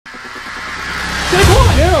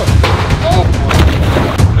chill.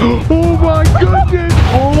 Oh my goodness.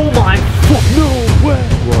 Oh my, no way.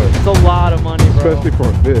 What? It's a lot of money, bro. Especially for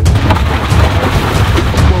a fish.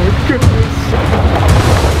 Oh my goodness.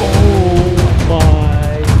 Oh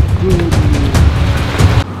my goodness.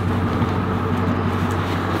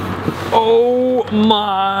 Oh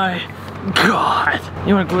my God.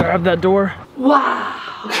 You wanna grab that door? Wow.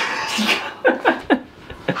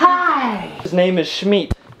 Hi. His name is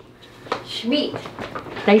Schmeat. Schmeat.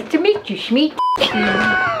 Nice to meet you, Schmeat.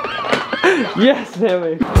 Yes,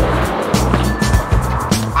 Sammy.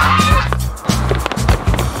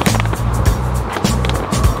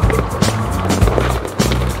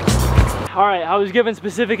 All right, I was given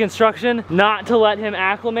specific instruction not to let him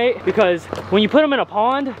acclimate because when you put him in a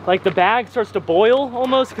pond, like the bag starts to boil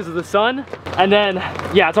almost because of the sun. And then,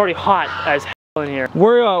 yeah, it's already hot as hell in here.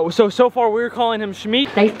 We're, so far we're calling him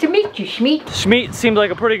Schmeat. Nice to meet you, Schmeat. Schmeat seemed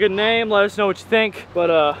like a pretty good name. Let us know what you think.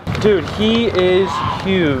 But dude, he is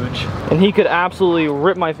huge. And he could absolutely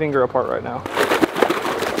rip my finger apart right now.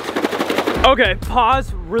 Okay,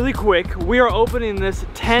 pause really quick. We are opening this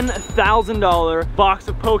 $10,000 box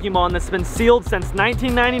of Pokemon that's been sealed since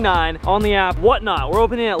 1999 on the app Whatnot. We're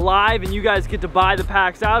opening it live and you guys get to buy the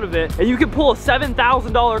packs out of it. And you can pull a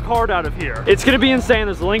 $7,000 card out of here. It's gonna be insane.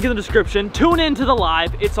 There's a link in the description. Tune in to the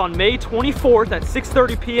live. It's on May 24th at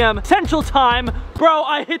 6:30 p.m. Central Time. Bro,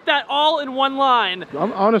 I hit that all in one line.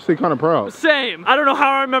 I'm honestly kind of proud. Same. I don't know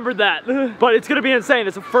how I remembered that, but it's gonna be insane.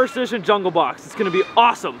 It's a first edition Jungle Box. It's gonna be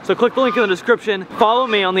awesome. So click the link in the description, follow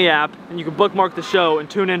me on the app, and you can bookmark the show and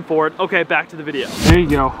tune in for it. Okay, back to the video. There you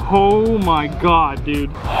go. Oh my God,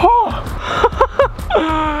 dude.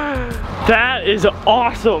 That is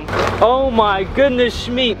awesome. Oh my goodness,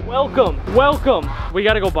 Schmeat. Welcome, welcome. We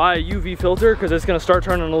gotta go buy a UV filter because it's gonna start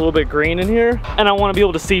turning a little bit green in here. And I wanna be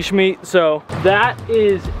able to see Schmeat, so that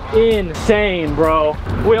is insane, bro.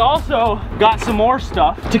 We also got some more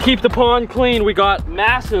stuff to keep the pond clean. We got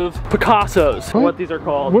massive Picassos, what these are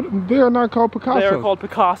called. What? They are not called Picassos. They are called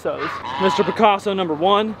Picassos. Mr. Picasso number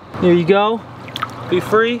 1, here you go. Be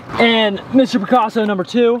free. And Mr. Picasso number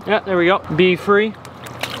 2, yeah, there we go. Be free.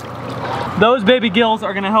 Those baby gills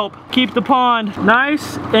are gonna help keep the pond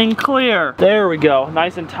nice and clear. There we go,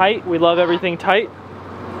 nice and tight. We love everything tight.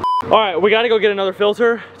 All right, we gotta go get another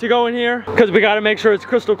filter to go in here because we gotta make sure it's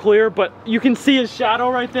crystal clear, but you can see his shadow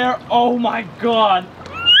right there. Oh my God.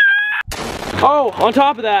 Oh, on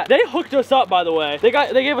top of that, they hooked us up, by the way. They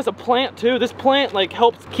gave us a plant too. This plant like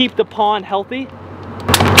helps keep the pond healthy.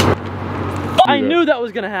 I knew that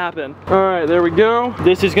was gonna happen. All right, there we go.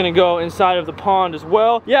 This is gonna go inside of the pond as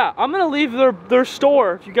well. Yeah, I'm gonna leave their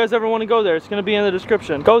store. If you guys ever wanna go there, it's gonna be in the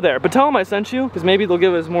description. Go there, but tell them I sent you, because maybe they'll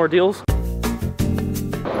give us more deals.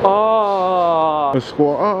 Oh. A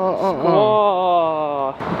squirrel.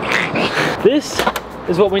 Oh. This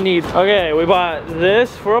is what we need. Okay, we bought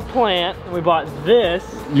this for a plant. And we bought this.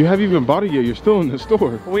 You haven't even bought it yet. You're still in the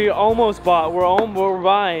store. We almost bought. We're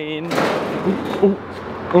buying. Ooh.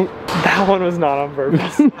 That one was not on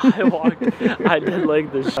purpose. I did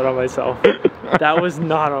like this shit on myself. That was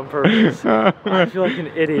not on purpose. I feel like an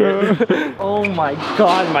idiot. Oh my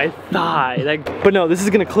God, my thigh. But no, this is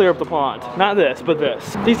gonna clear up the pond. Not this, but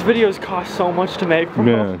this. These videos cost so much to make from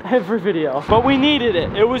every video. But we needed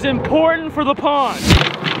it. It was important for the pond.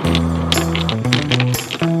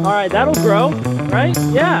 All right, that'll grow, right?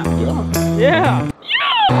 Yeah. Yeah.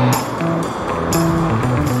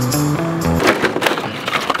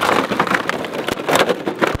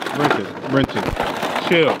 Wrench it.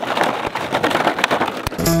 Chill.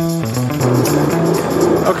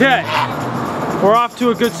 Okay, we're off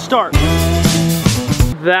to a good start.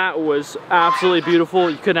 That was absolutely beautiful.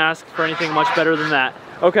 You couldn't ask for anything much better than that.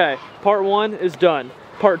 Okay, part 1 is done.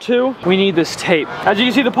 Part 2, we need this tape. As you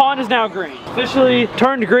can see, the pond is now green. Officially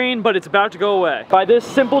turned green, but it's about to go away by this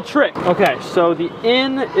simple trick. Okay, so the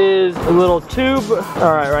in is a little tube.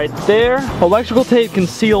 All right, right there. Electrical tape can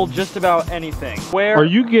seal just about anything. Where are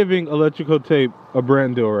you giving electrical tape a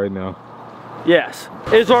brand deal right now? Yes,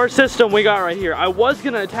 it's our system we got right here. I was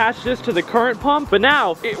gonna attach this to the current pump, but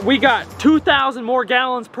now we got 2,000 more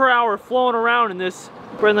gallons per hour flowing around in this,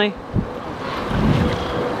 Brinley.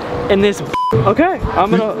 In this, okay,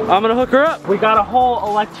 I'm gonna hook her up. We got a whole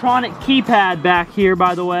electronic keypad back here,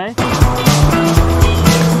 by the way.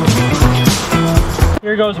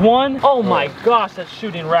 Here goes one. Oh my gosh, that's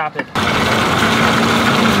shooting rapid.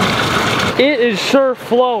 It is sure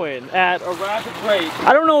flowing at a rapid rate.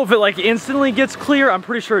 I don't know if it like instantly gets clear. I'm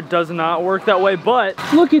pretty sure it does not work that way, but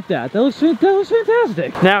look at that. That looks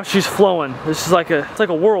fantastic. Now she's flowing. This is like it's like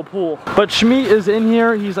a whirlpool. But Schmeat is in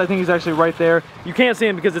here. I think he's actually right there. You can't see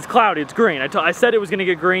him because it's cloudy. It's green. I said it was gonna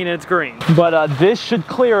get green and it's green. But this should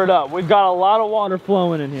clear it up. We've got a lot of water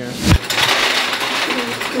flowing in here.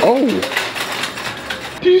 Oh.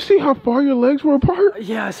 Did you see how far your legs were apart?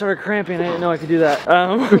 Yeah, I started cramping. I didn't know I could do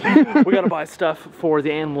that. We gotta buy stuff for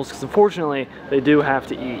the animals because unfortunately they do have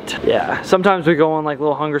to eat. Yeah, sometimes we go on like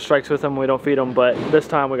little hunger strikes with them. We don't feed them, but this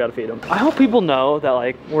time we gotta feed them. I hope people know that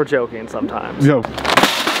like we're joking sometimes. Yo.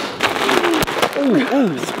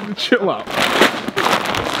 Ooh. Chill out.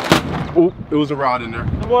 Oh, it was a rod in there.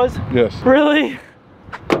 It was? Yes. Really?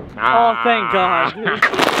 Oh, thank God.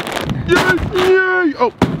 Yes, yay!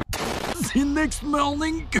 Oh. Next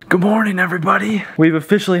morning. Good morning, everybody. We've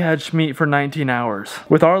officially had Schmeat for 19 hours.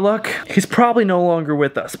 With our luck, he's probably no longer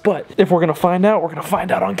with us, but if we're gonna find out, we're gonna find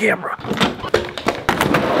out on camera.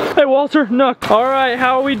 Hey, Walter, Nook. All right,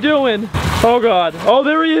 how are we doing? Oh God, oh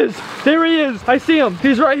there he is. There he is, I see him,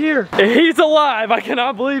 he's right here. He's alive, I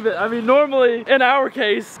cannot believe it. I mean, normally, in our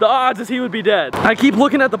case, the odds is he would be dead. I keep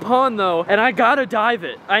looking at the pond though, and I gotta dive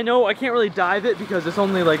it. I know I can't really dive it because it's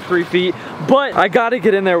only like 3 feet, but I gotta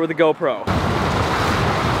get in there with a GoPro.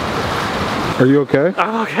 Are you okay?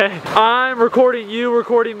 I'm okay. I'm recording you,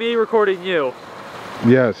 recording me, recording you.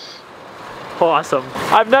 Yes. Awesome.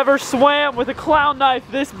 I've never swam with a clown knife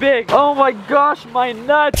this big. Oh my gosh, my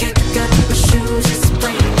nuts.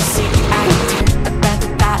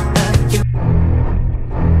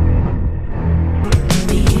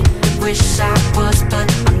 Wish I was, but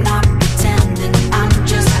I'm not pretending. I'm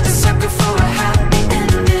just a sucker for a happy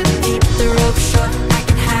ending. Keep the rope short, I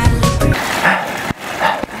can hardly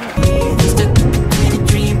breathe. Stuck between a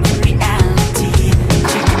dream and reality.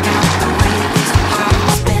 Checking out the way these hearts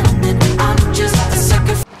are spinning. I'm just a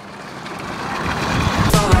sucker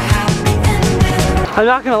for a happy ending. I'm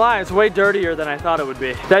not gonna lie, it's way dirtier than I thought it would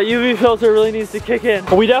be. That UV filter really needs to kick in.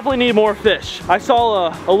 We definitely need more fish. I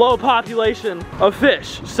saw a low population of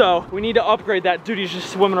fish, so we need to upgrade that. Dude, he's just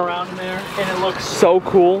swimming around in there, and it looks so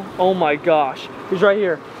cool. Oh my gosh, he's right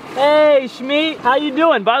here. Hey, Schmeat, how you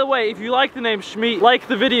doing? By the way, if you like the name Schmeat, like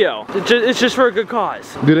the video. It's just for a good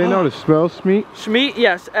cause. Do they know to spell Schmeat? Schmeat,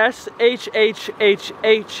 yes,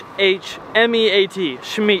 S-H-H-H-H-H-M-E-A-T,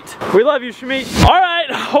 Schmeat. We love you, Schmeat. All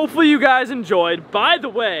right, hopefully you guys enjoyed. By the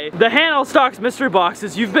way, the Handle Stocks mystery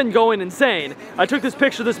boxes, you've been going insane. I took this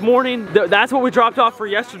picture this morning. That's what we dropped off for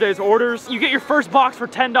yesterday's orders. You get your first box for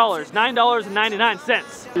 $10,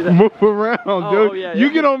 $9.99. Move around, dude. Oh, yeah, you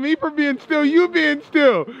yeah. get on me for being still, you being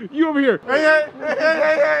still. You over here.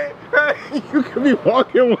 Hey. You could be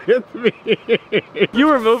walking with me. You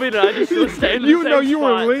were moving and I just was staying in the You same know you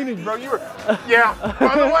spot. were leaning, bro. You were, yeah,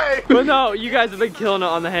 by the way. But no, you guys have been killing it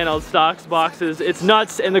on the Handheld Stocks boxes. It's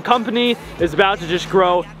nuts, and the company is about to just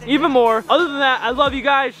grow even more. Other than that, I love you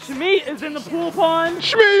guys. Schmeat is in the pool pond.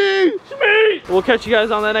 Schmeaty! Schmeat! We'll catch you guys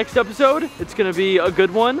on that next episode. It's gonna be a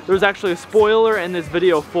good one. There was actually a spoiler in this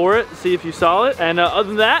video for it. See if you saw it. And other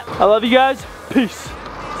than that, I love you guys. Peace.